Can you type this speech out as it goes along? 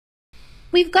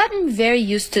We've gotten very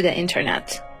used to the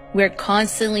internet. We're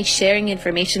constantly sharing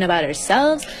information about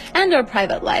ourselves and our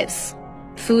private lives.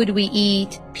 Food we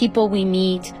eat, people we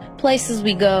meet, places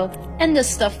we go, and the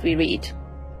stuff we read.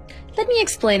 Let me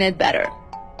explain it better.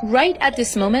 Right at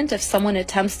this moment, if someone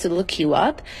attempts to look you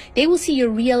up, they will see your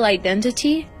real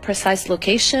identity, precise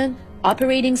location,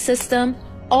 operating system,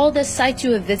 all the sites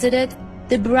you have visited,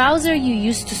 the browser you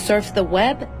used to surf the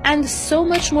web, and so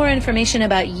much more information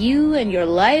about you and your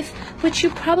life, which you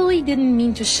probably didn't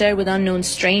mean to share with unknown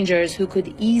strangers who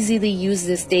could easily use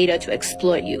this data to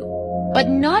exploit you. But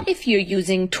not if you're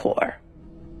using Tor.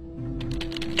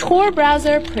 Tor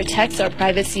Browser protects our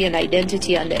privacy and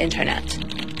identity on the internet.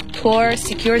 Tor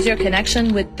secures your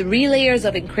connection with 3 layers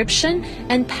of encryption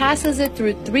and passes it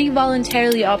through 3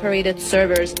 voluntarily operated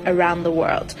servers around the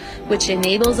world, which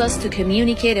enables us to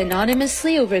communicate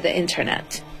anonymously over the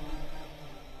internet.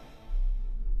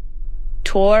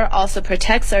 Tor also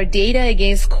protects our data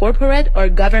against corporate or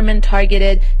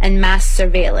government-targeted and mass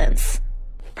surveillance.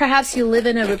 Perhaps you live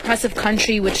in a repressive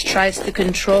country which tries to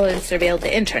control and surveil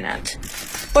the internet.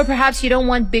 Or perhaps you don't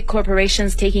want big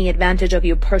corporations taking advantage of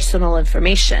your personal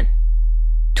information.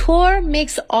 Tor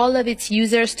makes all of its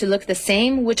users to look the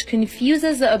same, which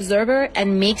confuses the observer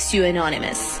and makes you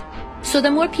anonymous. So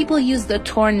the more people use the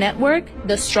Tor network,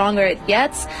 the stronger it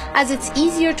gets, as it's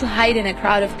easier to hide in a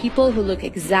crowd of people who look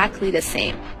exactly the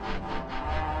same.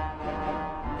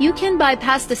 You can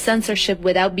bypass the censorship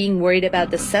without being worried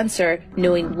about the censor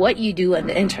knowing what you do on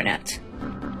the internet.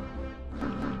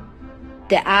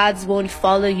 The ads won't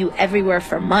follow you everywhere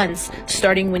for months,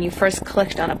 starting when you first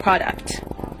clicked on a product.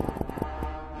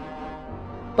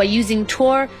 By using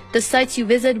Tor, the sites you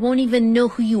visit won't even know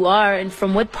who you are and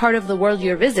from what part of the world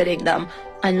you're visiting them,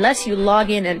 unless you log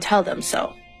in and tell them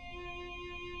so.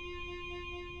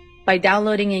 By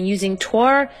downloading and using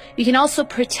Tor, you can also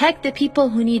protect the people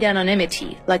who need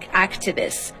anonymity, like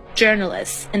activists,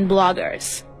 journalists, and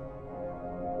bloggers.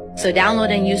 So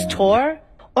download and use Tor,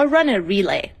 or run a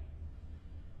relay.